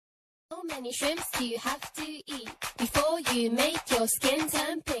How many shrimps do you have to eat before you make your skin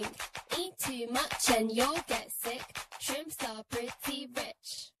turn pink? Eat too much and you'll get sick. Shrimps are pretty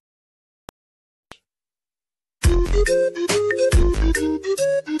rich.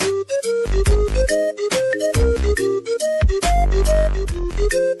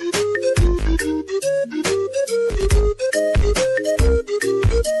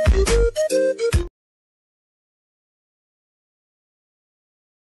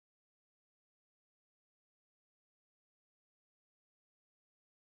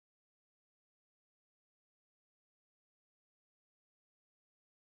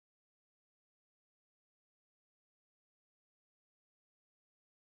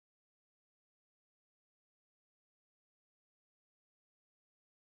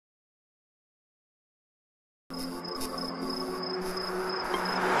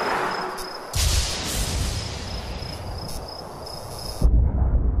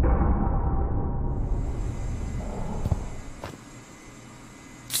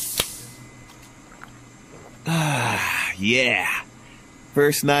 Yeah.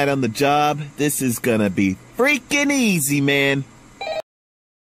 First night on the job, this is gonna be freaking easy, man.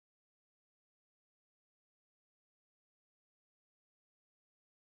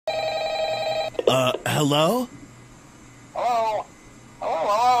 Hello? Hello?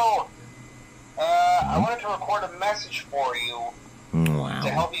 Hello? I wanted to record a message for you Wow. to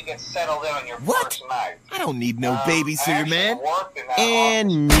help you get settled in on your What? first night. I don't need no babysitter, I actually man. work in that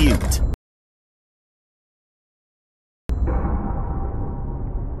And mute.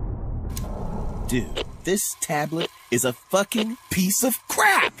 Dude, this tablet is a fucking piece of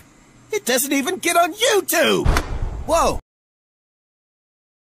crap. It doesn't even get on YouTube. Whoa.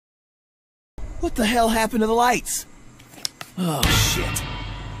 What the hell happened to the lights? Oh, shit.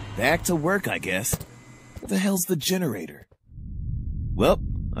 Back to work, I guess. What the hell's the generator? Well,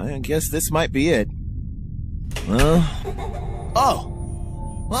 I guess this might be it. Oh.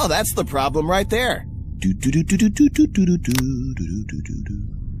 Well, that's the problem right there.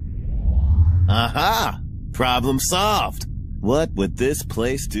 Aha! Problem solved. What would this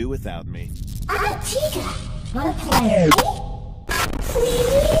place do without me? Tika, wanna play?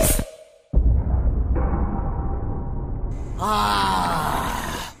 Please?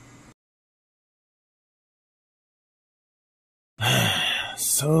 Ah!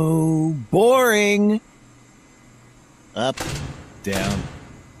 So boring. Up, down,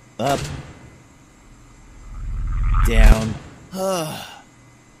 up, down.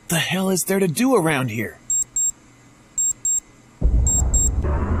 The hell is there to do around here?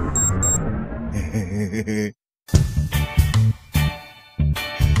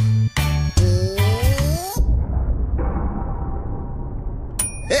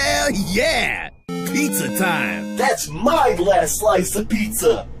 Hell yeah! Pizza time! That's my last slice of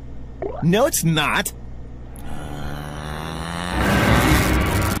pizza! No, it's not.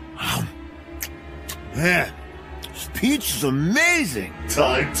 Yeah, this pizza's amazing.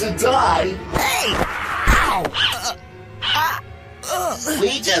 Time to die! Hey! Ow!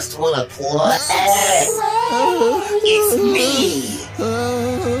 We just wanna play! It's me!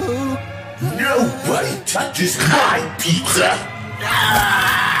 Nobody touches my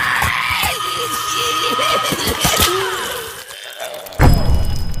pizza!